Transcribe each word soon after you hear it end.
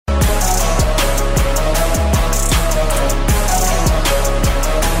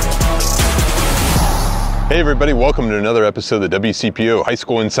Hey everybody, welcome to another episode of the WCPO High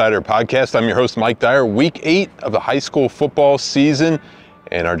School Insider Podcast. I'm your host Mike Dyer. Week 8 of the high school football season,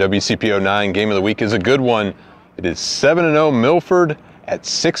 and our WCPO 9 game of the week is a good one. It is 7-0 Milford at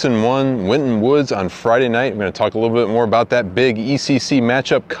 6-1 Winton Woods on Friday night. I'm going to talk a little bit more about that big ECC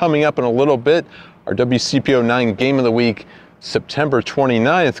matchup coming up in a little bit. Our WCPO 9 game of the week, September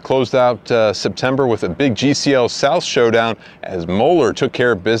 29th, closed out September with a big GCL South showdown as Moeller took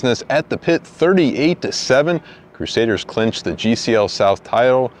care of business at the pit 38-7. Crusaders clinched the GCL South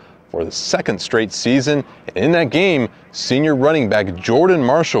title for the second straight season. And in that game, senior running back Jordan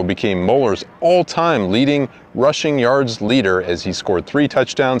Marshall became Moeller's all-time leading rushing yards leader as he scored 3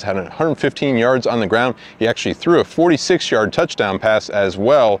 touchdowns, had 115 yards on the ground. He actually threw a 46-yard touchdown pass as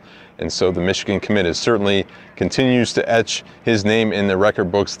well. And so the Michigan commit certainly continues to etch his name in the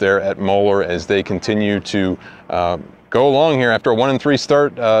record books there at Moeller as they continue to go along here. After a 1-3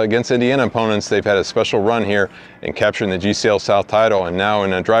 start against Indiana opponents, they've had a special run here in capturing the GCL South title and now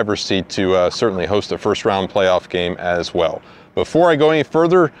in a driver's seat to certainly host a first-round playoff game as well. Before I go any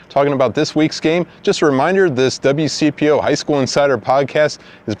further talking about this week's game, just a reminder, this WCPO High School Insider Podcast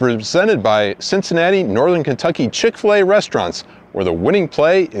is presented by Cincinnati, Northern Kentucky Chick-fil-A restaurants, where the winning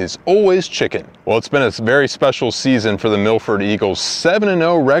play is always chicken. Well, it's been a very special season for the Milford Eagles.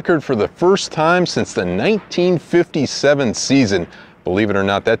 7-0 record for the first time since the 1957 season. Believe it or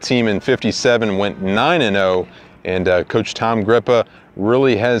not, that team in 57 went 9-0, and Coach Tom Grippa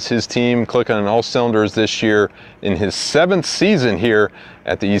really has his team clicking on all cylinders this year in his 7th season here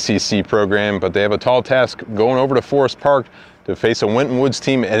at the ECC program. But they have a tall task going over to Forest Park to face a Winton Woods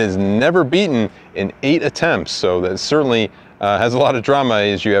team that is never beaten in 8 attempts. So that certainly has a lot of drama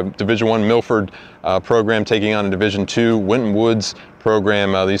as you have Division I Milford program taking on a Division II Winton Woods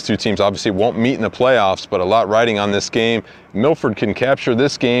program. These two teams obviously won't meet in the playoffs, but a lot riding on this game. Milford can capture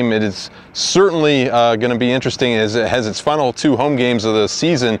this game. It is certainly going to be interesting as it has its final 2 home games of the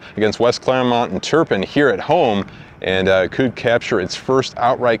season against West Claremont and Turpin here at home, and could capture its first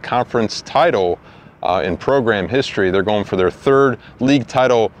outright conference title in program history. They're going for their 3rd league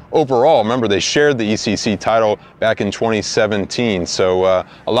title overall. Remember, they shared the ECC title back in 2017. So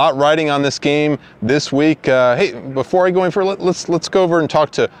a lot riding on this game this week. Hey, before I go any further, let's go over and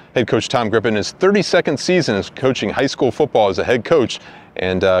talk to head coach Tom Grippa in his 32nd season as coaching high school football as a head coach,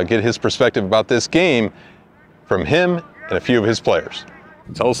 and get his perspective about this game from him and a few of his players.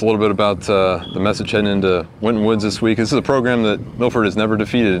 Tell us a little bit about the message heading into Winton Woods this week. This is a program that Milford has never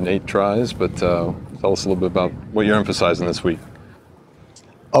defeated in 8 tries, but tell us a little bit about what you're emphasizing this week.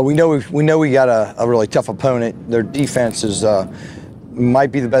 We know we got a really tough opponent. Their defense is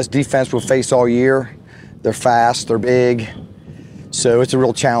might be the best defense we'll face all year. They're fast, they're big, so it's a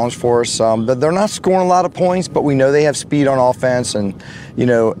real challenge for us. But they're not scoring a lot of points, but we know they have speed on offense, and you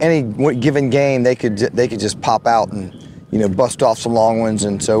know, any given game they could just pop out and bust off some long ones.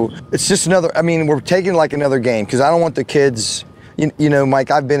 And so it's just another, I mean, we're taking like another game because I don't want the kids,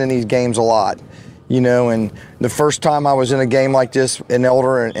 Mike, I've been in these games a lot, and the first time I was in a game like this in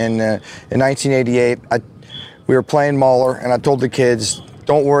Elder in 1988, we were playing Moeller, and I told the kids,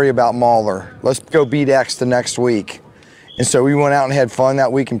 don't worry about Moeller. Let's go beat X the next week. And so we went out and had fun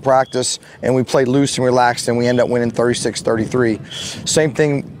that week in practice, and we played loose and relaxed, and we ended up winning 36-33. Same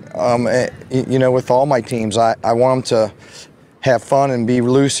thing, with all my teams. I want them to have fun and be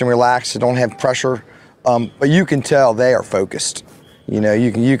loose and relaxed and don't have pressure. But you can tell they are focused.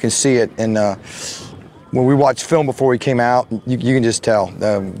 You can see it. And when we watched film before we came out, you can just tell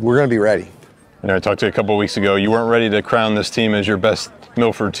we're going to be ready. I talked to you a couple of weeks ago. You weren't ready to crown this team as your best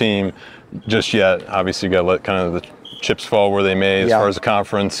Milford team just yet. Obviously, you got to let kind of the chips fall where they may as far as the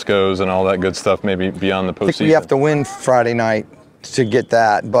conference goes and all that good stuff, maybe beyond the postseason. I think we have to win Friday night to get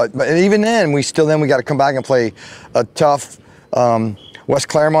that, but even then we got to come back and play a tough West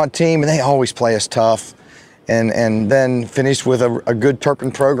Claremont team, and they always play us tough, and then finish with a good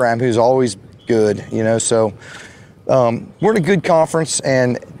Turpin program who's always good, so we're in a good conference,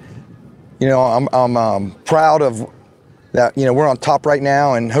 and I'm proud of that. We're on top right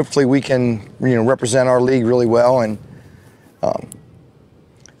now, and hopefully we can represent our league really well, and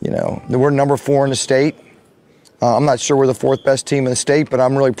we're number 4 in the state. I'm not sure we're the 4th best team in the state, but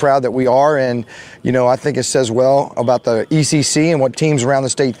I'm really proud that we are. And, I think it says well about the ECC and what teams around the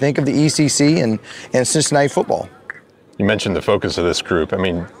state think of the ECC and Cincinnati football. You mentioned the focus of this group. I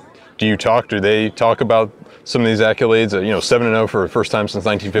mean, do they talk about some of these accolades? 7-0 for the first time since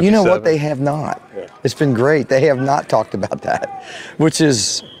 1957. You know what? They have not. Yeah. It's been great. They have not talked about that, which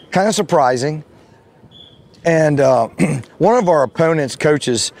is kind of surprising. And one of our opponent's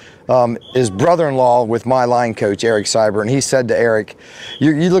coaches is brother-in-law with my line coach, Eric Cyber, and he said to Eric,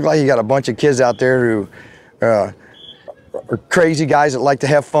 you look like you got a bunch of kids out there who are crazy guys that like to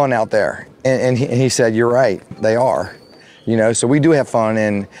have fun out there. And he said, you're right, they are. You know, so we do have fun,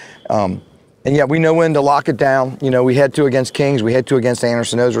 and yet we know when to lock it down. You know, we had to against Kings, we had to against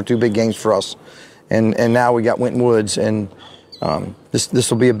Anderson. Those were two big games for us. And now we got Winton Woods, and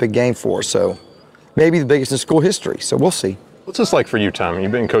this will be a big game for us. So maybe the biggest in school history. So we'll see. What's this like for you, Tom?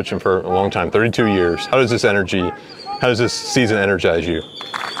 You've been coaching for a long time, 32 years. How does this season energize you?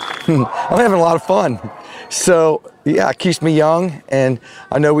 I'm having a lot of fun. So yeah, it keeps me young, and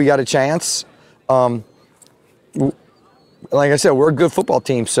I know we got a chance. Like I said, we're a good football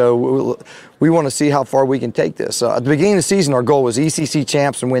team, so we want to see how far we can take this. At the beginning of the season, our goal was ECC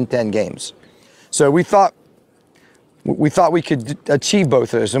champs and win 10 games. So we thought we could achieve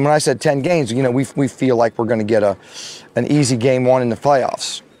both of those. And when I said 10 games, you know, we feel like we're going to get an easy game one in the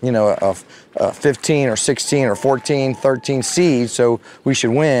playoffs. You know, a 15 or 16 or 14, 13 seed, so we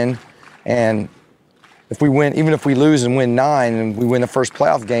should win. And if we win, even if we lose and win 9 and we win the first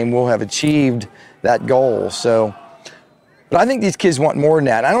playoff game, we'll have achieved that goal. So, but I think these kids want more than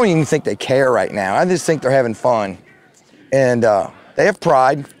that. I don't even think they care right now. I just think they're having fun. And they have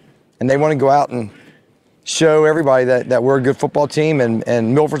pride, and they want to go out and show everybody that we're a good football team,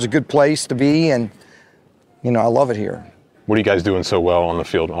 and Milford's a good place to be, and, you know, I love it here. What are you guys doing so well on the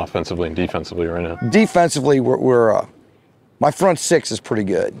field, offensively and defensively right now? Defensively, we're my front six is pretty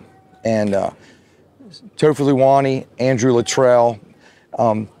good. And Topher Luwani, Andrew Luttrell,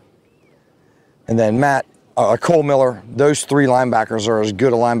 and then Matt Cole Miller. Those three linebackers are as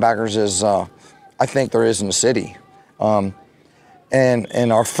good a linebackers as I think there is in the city. And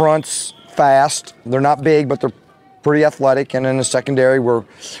our fronts fast. They're not big, but they're pretty athletic. And in the secondary, we're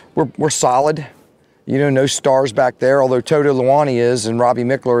solid. You know, no stars back there, although Toto Luwani is and Robbie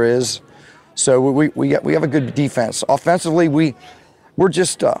Mickler is. So we have a good defense. Offensively, we're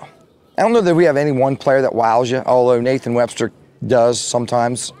just I don't know that we have any one player that wows you, although Nathan Webster does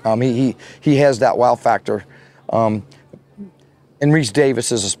sometimes. He has that wow factor. And Reese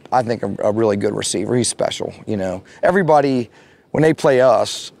Davis is, I think, a really good receiver. He's special, you know. Everybody, when they play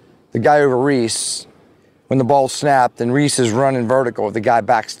us, the guy over Reese, when the ball's snapped and Reese is running vertical, the guy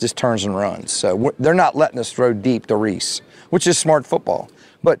backs just turns and runs. So they're not letting us throw deep to Reese, which is smart football.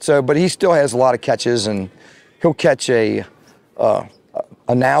 But he still has a lot of catches, and he'll catch a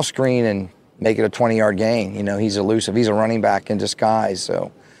now screen and make it a 20-yard gain. You know, he's elusive. He's a running back in disguise.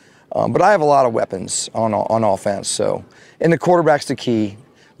 So, but I have a lot of weapons on offense. So, and the quarterback's the key.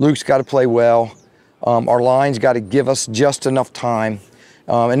 Luke's got to play well. Our line's got to give us just enough time.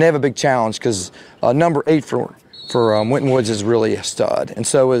 And they have a big challenge because number 8 for Winton Woods is really a stud, and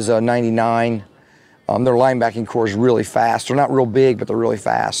so is 99. Their linebacking core is really fast. They're not real big, but they're really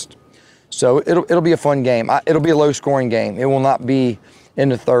fast. So it'll be a fun game. It'll be a low-scoring game. It will not be in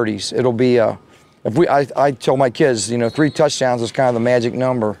the 30s. It'll be I tell my kids, you know, 3 touchdowns is kind of the magic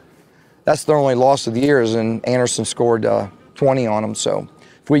number. That's their only loss of the year, and Anderson scored 20 on them. So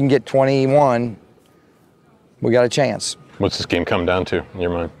if we can get 21, we got a chance. What's this game come down to in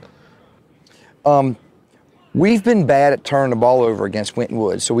your mind? We've been bad at turning the ball over against Winton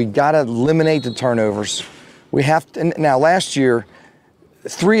Woods, so we got to eliminate the turnovers. We have to. Now, last year,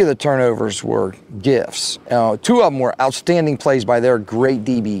 3 of the turnovers were gifts. 2 of them were outstanding plays by their great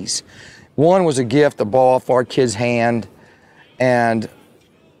DBs. One was a gift, the ball off our kid's hand, and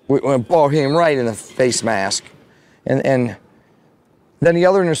the ball hit him right in the face mask. And then the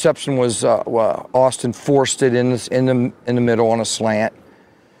other interception was Austin forced it in the middle on a slant.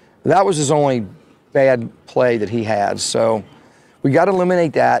 That was his only bad play that he had. So we got to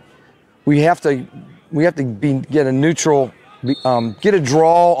eliminate that. We have to get a neutral, get a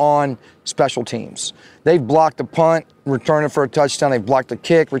draw on special teams. They've blocked a punt, return it for a touchdown. They've blocked a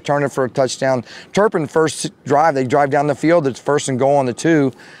kick, return it for a touchdown. Turpin first drive, they drive down the field. It's first and goal on the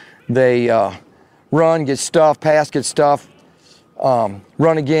 2. They run, get stuffed, pass, get stuffed.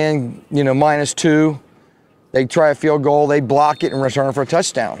 Run again, you know, -2. They try a field goal, they block it and return it for a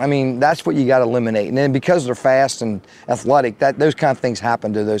touchdown. I mean, that's what you got to eliminate. And then because they're fast and athletic, those kind of things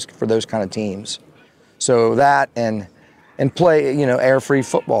happen to for those kind of teams. So that and play, you know, air-free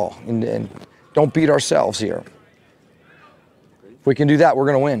football and don't beat ourselves here. If we can do that, we're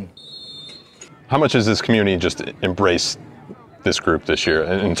going to win. How much has this community just embraced this group this year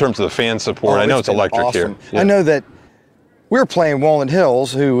in terms of the fan support? I know it's electric awesome. here. Yeah. I know that we were playing Walnut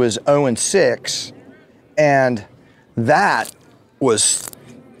Hills, who was 0-6, and that was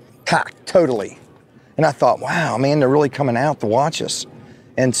packed totally. And I thought, wow, man, they're really coming out to watch us.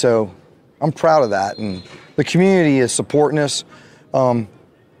 And so I'm proud of that. And the community is supporting us. The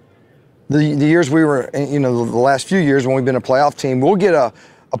years we were, you know, the last few years when we've been a playoff team, we'll get a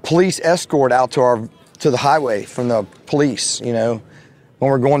police escort out to to the highway from the police, you know. When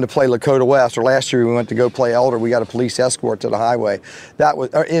we're going to play Lakota West, or last year we went to go play Elder, we got a police escort to the highway. That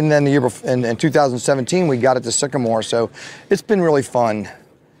was, and then the year before, in 2017, we got it to Sycamore. So it's been really fun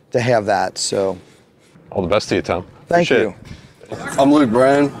to have that. So all the best to you, Tom. Thank you. I'm Luke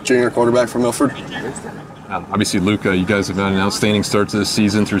Bryan, junior quarterback for Milford. Obviously, Luke, you guys have had an outstanding start to this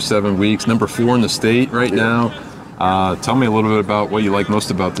season through 7 weeks. Number 4 in the state right now. Tell me a little bit about what you like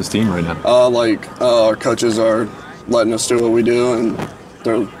most about this team right now. Our coaches are letting us do what we do, and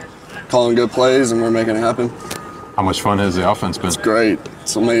they're calling good plays, and we're making it happen. How much fun has the offense been? It's great.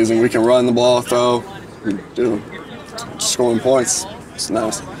 It's amazing. We can run the ball, throw, do scoring points. It's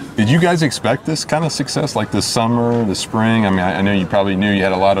nice. Did you guys expect this kind of success, like this summer, the spring? I mean, I know you probably knew you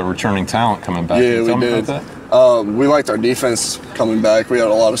had a lot of returning talent coming back. Yeah, we did. We liked our defense coming back. We had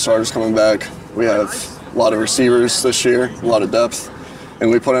a lot of starters coming back. We have a lot of receivers this year, a lot of depth, and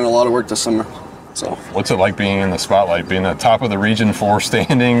we put in a lot of work this summer. So, what's it like being in the spotlight, being at the top of the Region 4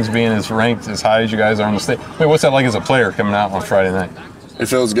 standings, being as ranked as high as you guys are in the state? I mean, what's that like as a player coming out on Friday night? It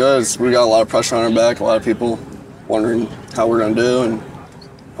feels good. We got a lot of pressure on our back, a lot of people wondering how we're going to do, and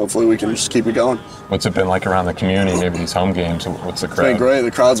hopefully we can just keep it going. What's it been like around the community, maybe these home games? What's the crowd? It's been great.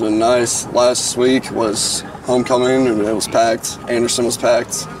 The crowd's been nice. Last week was homecoming, and it was packed. Anderson was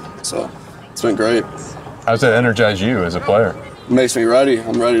packed, so it's been great. How does that energize you as a player? It makes me ready.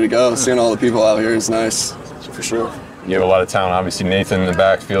 I'm ready to go. Seeing all the people out here is nice, for sure. You have a lot of talent. Obviously, Nathan in the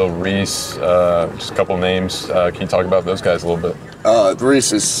backfield, Reese, just a couple names. Can you talk about those guys a little bit?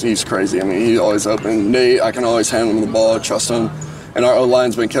 Reese, he's crazy. I mean, he's always open. Nate, I can always hand him the ball, trust him. And our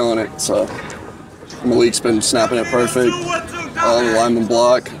O-line's been killing it, so Malik's been snapping it perfect. All the linemen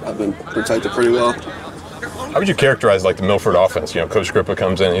block. I've been protected pretty well. How would you characterize like the Milford offense? You know, Coach Grippa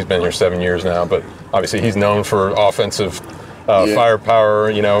comes in, he's been here 7 years now, but obviously he's known for offensive firepower,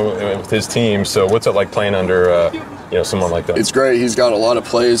 you know, with his team. So what's it like playing under, someone like that? It's great. He's got a lot of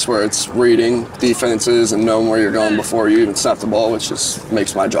plays where it's reading defenses and knowing where you're going before you even snap the ball, which just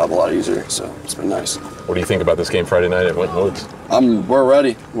makes my job a lot easier. So it's been nice. What do you think about this game Friday night at Winton Woods? We're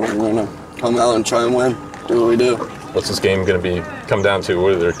ready. We're going to come out and try and win, do what we do. What's this game going to come down to?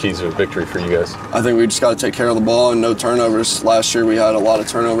 What are the keys to victory for you guys? I think we just got to take care of the ball and no turnovers. Last year we had a lot of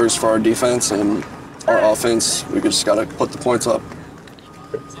turnovers for our defense, and our offense, we just got to put the points up.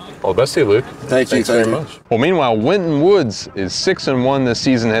 All the best to you, Luke. Thanks very much. Well, meanwhile, Winton Woods is 6-1 this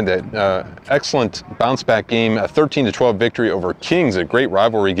season. Had that excellent bounce-back game, a 13-12 victory over Kings, a great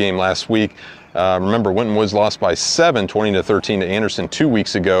rivalry game last week. Remember, Winton Woods lost by 7, 20-13 to Anderson 2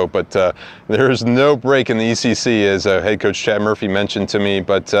 weeks ago, but there is no break in the ECC, as head coach Chad Murphy mentioned to me.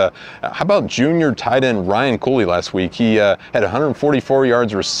 But how about junior tight end Ryan Cooley last week? He had 144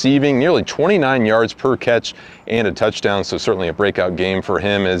 yards receiving, nearly 29 yards per catch, and a touchdown, so certainly a breakout game for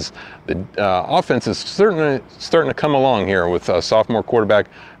him as the offense is certainly starting to come along here with sophomore quarterback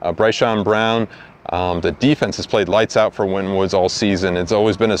Bryshon Brown. The defense has played lights out for Winton Woods all season. It's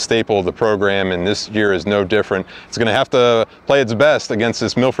always been a staple of the program, and this year is no different. It's going to have to play its best against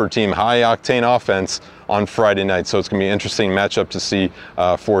this Milford team, high-octane offense on Friday night. So it's going to be an interesting matchup to see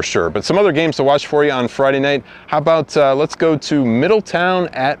for sure. But some other games to watch for you on Friday night. How about let's go to Middletown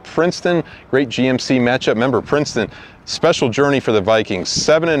at Princeton. Great GMC matchup. Remember, Princeton, special journey for the Vikings,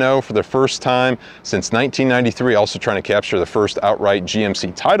 7-0 for the first time since 1993, also trying to capture the first outright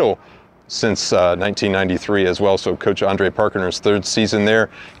GMC title since 1993 as well. So Coach Andre Parker in his 3rd season there,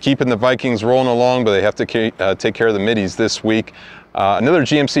 keeping the Vikings rolling along, but they have to take care of the Middies this week. Another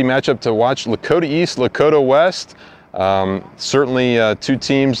GMC matchup to watch, Lakota East, Lakota West. Certainly 2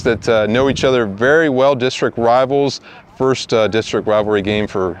 teams that know each other very well, district rivals. First district rivalry game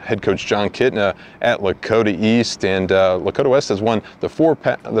for head coach John Kitna at Lakota East, and Lakota West has won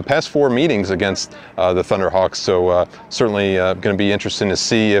the past 4 meetings against the Thunderhawks, so certainly going to be interesting to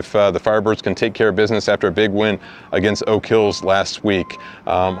see if the Firebirds can take care of business after a big win against Oak Hills last week.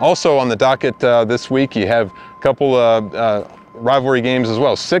 Also on the docket this week, you have a couple rivalry games as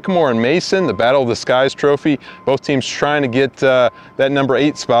well. Sycamore and Mason, the Battle of the Skies Trophy. Both teams trying to get that number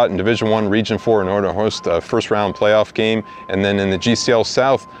 8 spot in Division I, Region 4 in order to host a first-round playoff game. And then in the GCL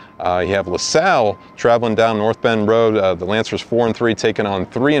South, you have LaSalle traveling down North Bend Road. The Lancers 4-3 taking on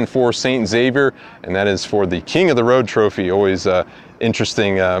 3-4 St. Xavier, and that is for the King of the Road Trophy. Always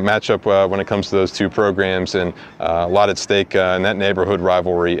interesting matchup when it comes to those 2 programs, and a lot at stake in that neighborhood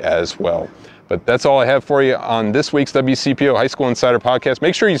rivalry as well. But that's all I have for you on this week's WCPO High School Insider Podcast.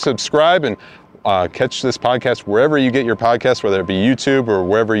 Make sure you subscribe and catch this podcast wherever you get your podcasts, whether it be YouTube or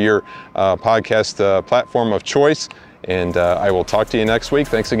wherever your podcast platform of choice. And I will talk to you next week.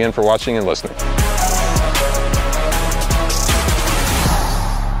 Thanks again for watching and listening.